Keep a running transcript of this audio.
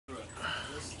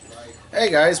Hey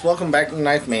guys, welcome back to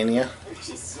Knife Mania.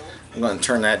 I'm going to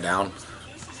turn that down.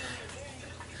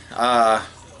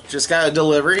 Just got a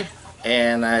delivery,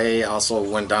 and I also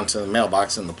went down to the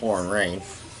mailbox in the pouring rain.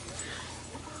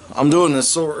 I'm doing this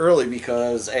so early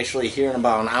because actually here in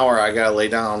about an hour I gotta lay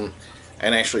down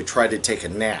and actually try to take a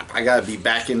nap. I gotta be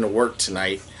back into work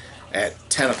tonight at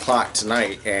 10 o'clock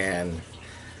tonight, and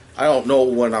I don't know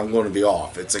when I'm going to be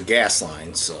off. It's a gas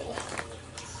line, so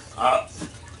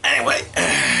anyway,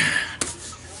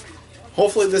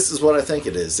 hopefully this is what I think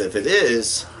it is. If it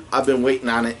is, I've been waiting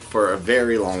on it for a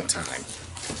very long time.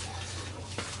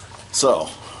 So,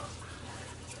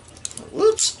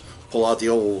 whoops, pull out the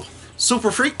old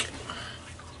Super Freak.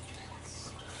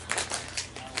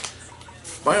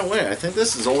 By the way, I think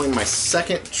this is only my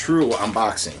second true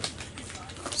unboxing.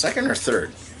 Second or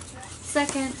third?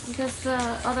 Second, because the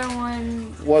other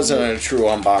one wasn't a true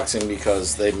unboxing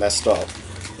because they messed up.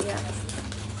 Yeah.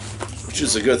 Which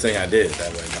is a good thing I did it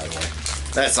that way, by the way.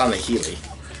 That's on the Healy.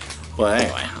 But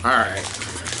anyway, alright.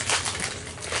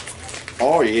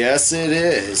 Oh, yes it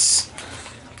is.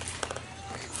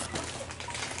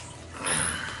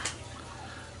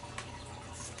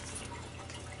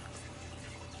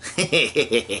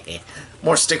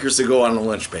 More stickers to go on the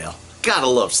lunch pail. Gotta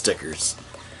love stickers.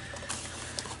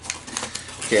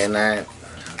 Okay, and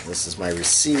this is my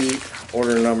receipt,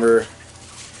 order number.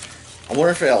 I wonder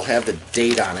if it'll have the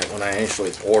date on it when I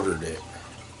initially ordered it.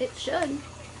 It should.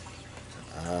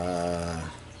 I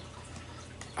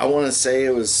want to say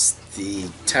it was the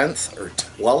 10th or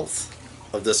 12th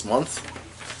of this month.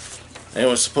 And it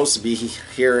was supposed to be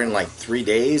here in like 3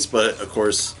 days, but of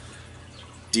course,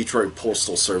 Detroit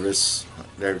Postal Service,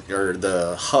 they're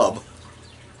the hub.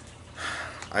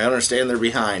 I understand they're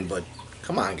behind, but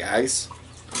come on, guys.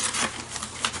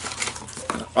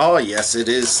 Oh, yes, it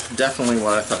is definitely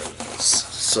what I thought it was.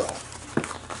 So,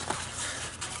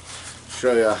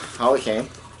 show you how it came.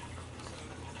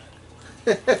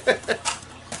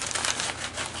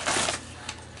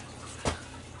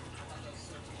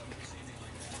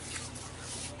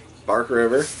 Bark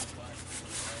River.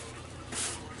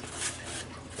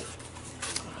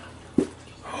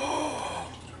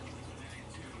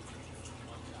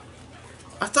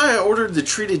 I thought I ordered the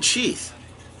treated sheath.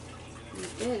 You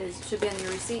did. It should be on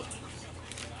your receipt.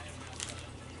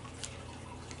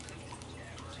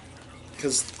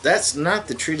 Because that's not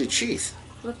the treated sheath.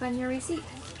 Look on your receipt.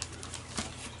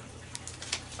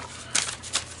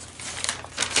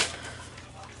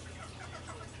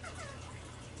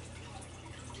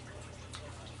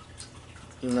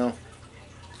 No.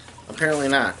 Apparently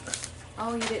not.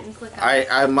 Oh, you didn't click on it.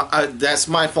 That's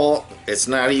my fault. It's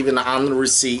not even on the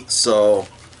receipt, so.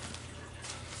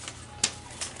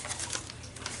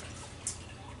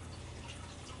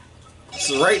 It's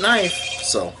the right knife,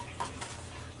 so.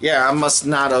 Yeah, I must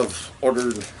not have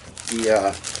ordered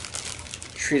the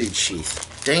treated sheath.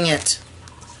 Dang it.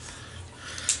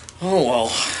 Oh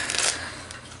well.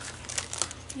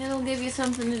 It'll give you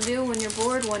something to do when you're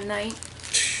bored one night.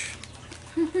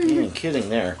 You ain't kidding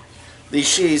there. These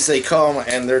sheaths, they come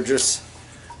and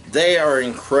they are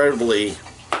incredibly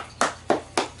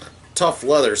tough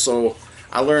leather. So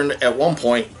I learned at one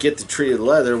point, get the treated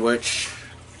leather, which,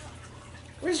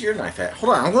 where's your knife at?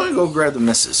 Hold on, I'm going to go grab the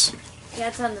missus. Yeah,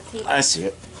 it's on the table. I see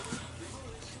it.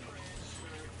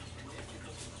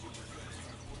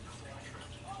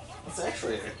 It's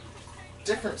actually a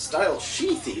different style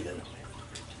sheath even.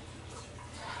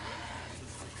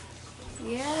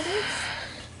 Yeah, it is.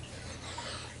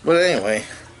 But anyway,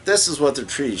 this is what the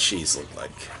treated sheaths look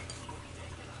like.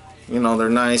 You know, they're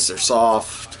nice, they're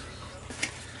soft.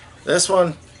 This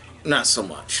one, not so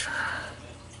much.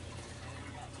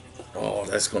 Oh,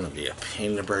 that's going to be a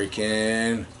pain to break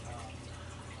in.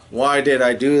 Why did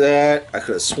I do that? I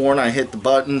could have sworn I hit the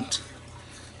button.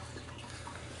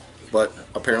 But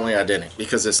apparently I didn't,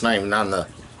 because it's not even on the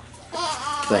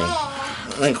thing.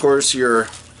 And of course your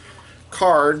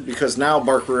card, because now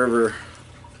Bark River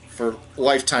for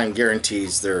lifetime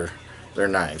guarantees their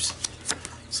knives.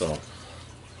 So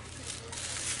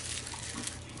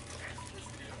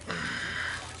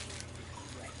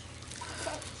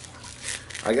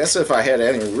I guess if I had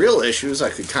any real issues, I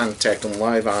could contact them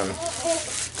live on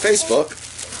Facebook.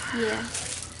 Yeah.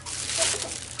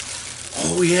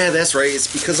 Oh yeah, that's right. It's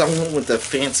because I went with the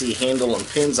fancy handle and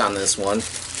pins on this one.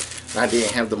 And I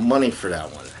didn't have the money for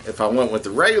that one. If I went with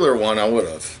the regular one, I would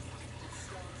have.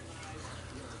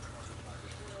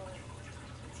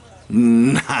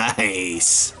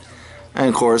 Nice. And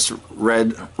of course,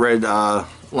 red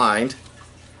lined.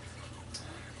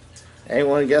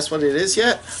 Anyone guess what it is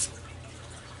yet?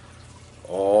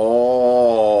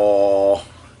 Oh,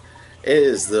 it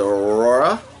is the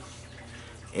Aurora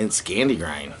in Scandi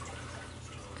grind.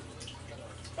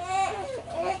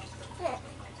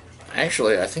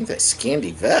 Actually, I think that's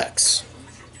Scandi Vex.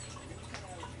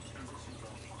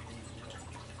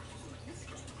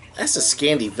 That's a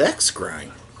Scandi Vex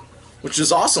grind, which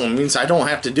is awesome. It means I don't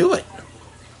have to do it.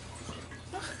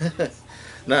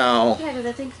 Now, Yeah, because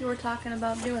I think you were talking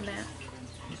about doing that.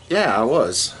 yeah, I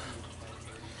was.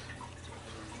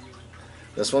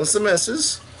 This one's the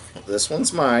missus. This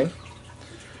one's mine.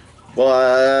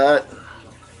 But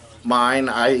mine,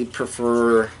 I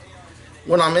prefer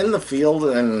when I'm in the field,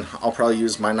 and I'll probably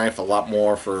use my knife a lot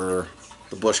more for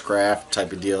the bushcraft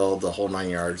type of deal, the whole 9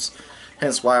 yards.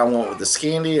 Hence why I went with the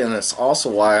Scandi, and it's also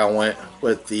why I went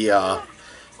with the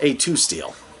A2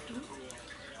 steel.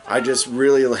 I just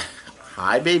really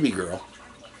hi baby girl.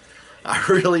 I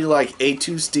really like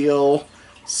A2 steel,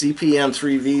 CPM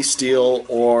 3V steel,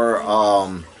 or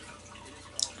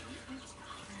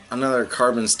another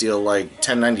carbon steel like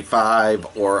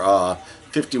 1095 or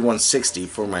 5160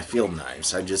 for my field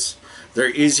knives. They're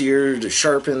easier to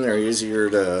sharpen, they're easier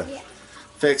to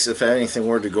fix if anything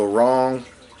were to go wrong.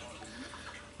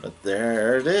 But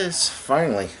there it is,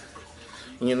 finally.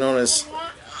 You notice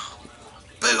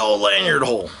big old lanyard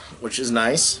hole, which is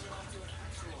nice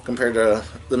compared to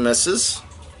the misses.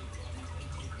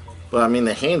 But I mean,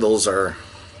 the handles are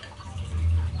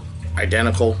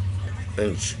identical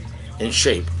in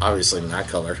shape, obviously not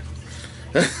color.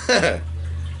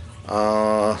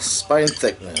 Spine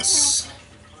thickness.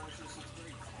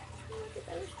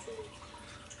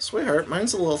 Sweetheart,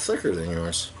 mine's a little thicker than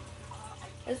yours.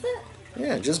 Is it?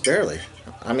 Yeah, just barely.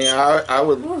 I mean, I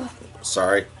would...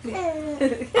 Sorry.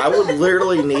 I would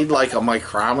literally need like a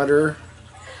micrometer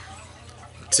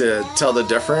to tell the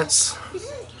difference.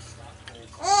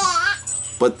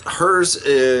 But hers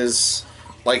is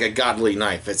like a godly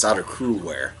knife. It's out of crew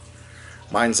wear.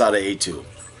 Mine's out of A2.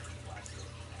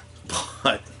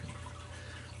 But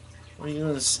what are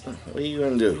you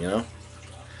gonna do, you know?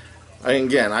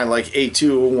 Again, I like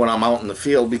A2 when I'm out in the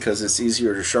field because it's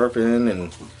easier to sharpen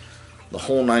and the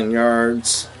whole 9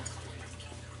 yards.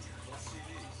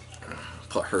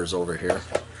 Put hers over here.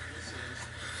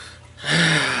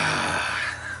 I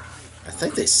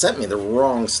think they sent me the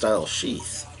wrong style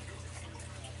sheath.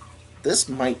 This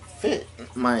might fit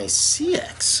my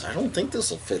CX. I don't think this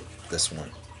will fit this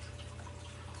one.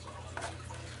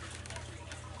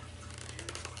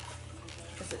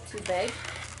 Is it too big?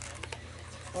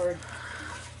 Or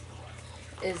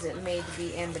is it made to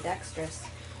be ambidextrous?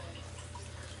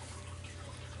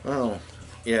 Oh,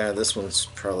 yeah, this one's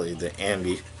probably the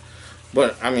ambi.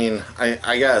 But, I mean,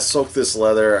 I gotta soak this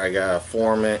leather, I gotta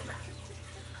form it.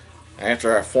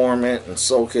 After I form it and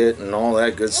soak it and all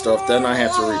that good stuff, then I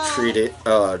have to treat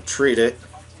it.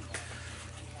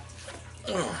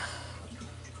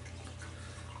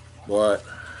 But,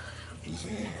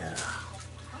 yeah.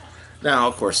 Now,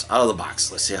 of course, out of the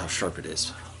box, let's see how sharp it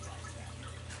is.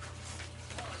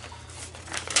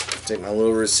 Take my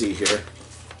little receipt here.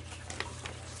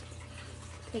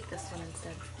 Take this one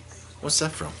instead. What's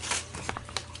that from?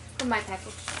 From my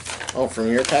package. Oh, from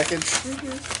your package?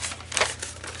 Mm-hmm.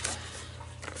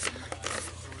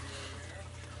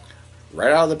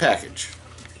 Right out of the package.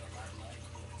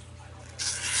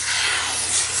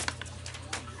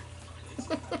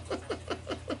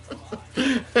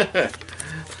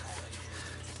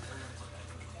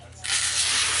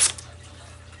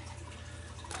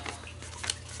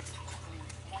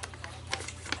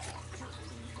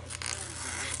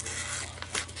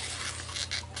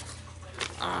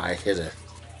 I hit it.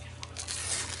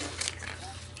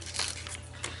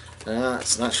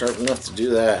 It's not sharp enough to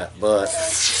do that, but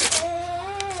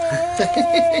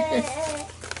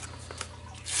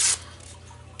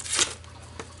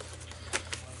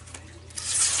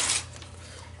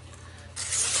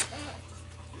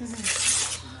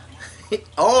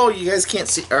oh, you guys can't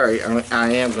see. All right,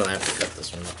 I am gonna have to cut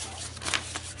this one up.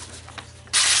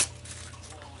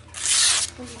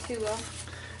 Was it too low?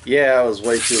 Yeah, I was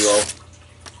way too low.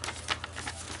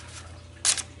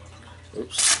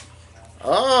 Oops.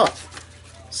 Oh,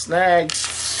 snag.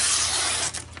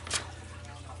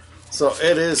 So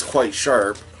it is quite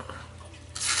sharp.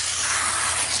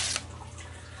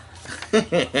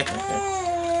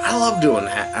 I love doing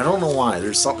that. I don't know why.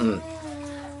 There's something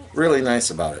really nice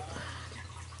about it.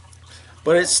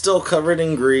 But it's still covered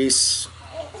in grease.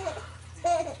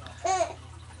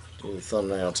 Do the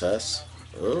thumbnail test.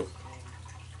 Oh.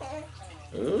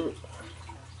 Oh.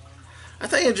 I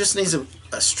think it just needs a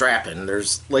strapping.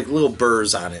 There's like little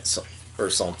burrs on it or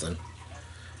something.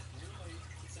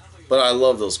 But I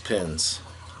love those pins.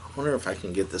 I wonder if I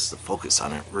can get this to focus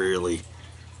on it really.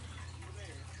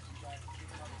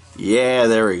 Yeah,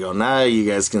 there we go. Now you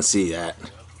guys can see that.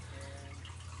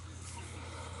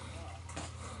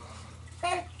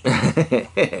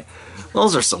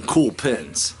 Those are some cool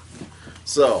pins.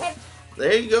 So,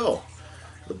 there you go.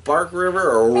 The Bark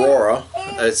River Aurora.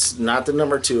 It's not the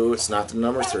number 2. It's not the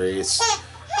number 3. It's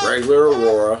regular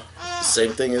Aurora.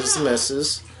 Same thing as the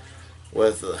Misses.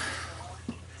 With,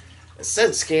 it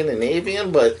said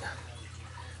Scandinavian, but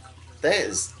that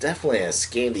is definitely a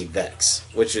Scandi Vex.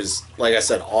 Which is, like I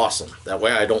said, awesome. That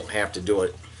way I don't have to do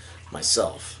it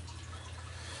myself.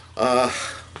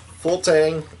 Full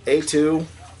tang, A2.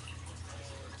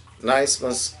 Nice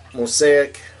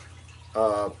mosaic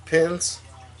pins.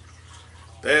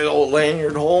 Big old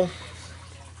lanyard hole.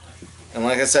 And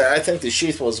like I said, I think the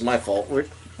sheath was my fault. What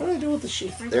did I do with the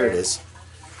sheath? Right there it there. is.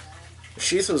 The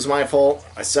sheath was my fault.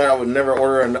 I said I would never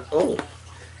order an... Oh,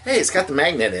 hey, it's got the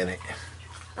magnet in it.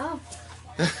 Oh,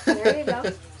 there you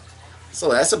go.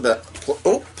 So that's a bit...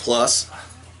 Oh, plus.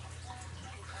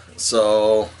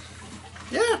 So,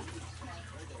 yeah.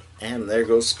 And there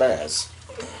goes Spaz.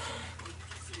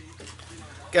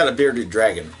 Got a bearded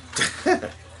dragon.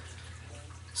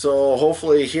 So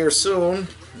hopefully here soon,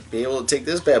 be able to take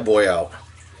this bad boy out.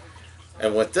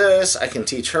 And with this, I can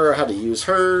teach her how to use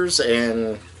hers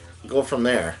and go from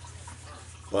there.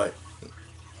 But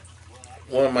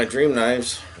one of my dream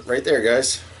knives, right there,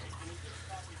 guys.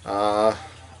 I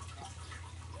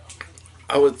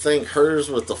would think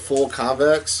hers with the full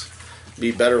convex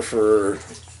be better for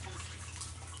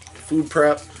food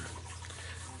prep,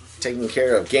 taking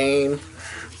care of game,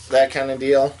 that kind of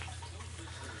deal.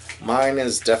 Mine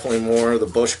is definitely more the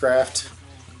bushcraft.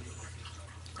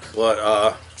 But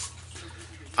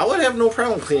I would have no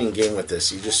problem cleaning game with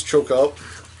this. You just choke up,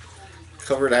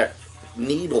 cover that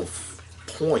needle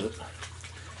point,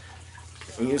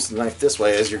 and use the knife this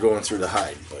way as you're going through the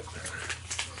hide. But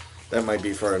that might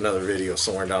be for another video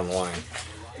somewhere down the line.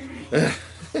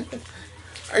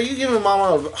 Are you giving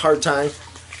Mama a hard time?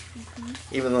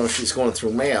 Even though she's going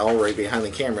through mail right behind the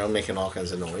camera making all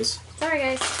kinds of noise. Sorry,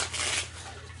 guys.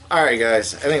 Alright,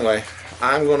 guys. Anyway,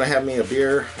 I'm going to have me a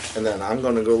beer and then I'm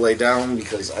going to go lay down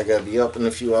because I got to be up in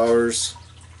a few hours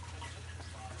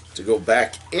to go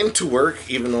back into work,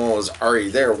 even though I was already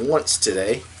there once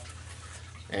today.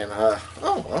 And, oh,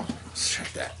 well, let's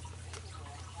check that.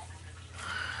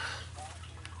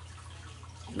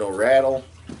 No rattle.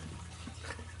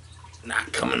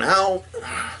 Not coming out.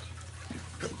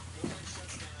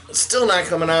 Still not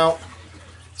coming out.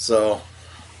 So,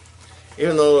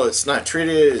 even though it's not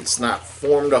treated, it's not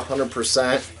formed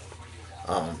 100%,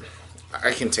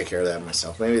 I can take care of that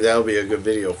myself. Maybe that'll be a good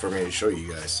video for me to show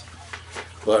you guys.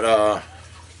 But,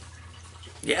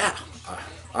 yeah.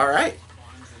 Alright.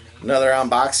 Another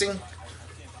unboxing.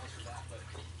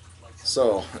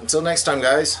 So, until next time,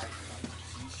 guys.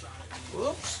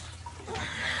 Whoops.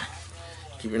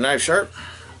 Keep your knife sharp.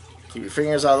 Keep your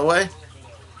fingers out of the way.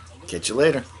 Catch you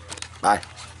later. Bye.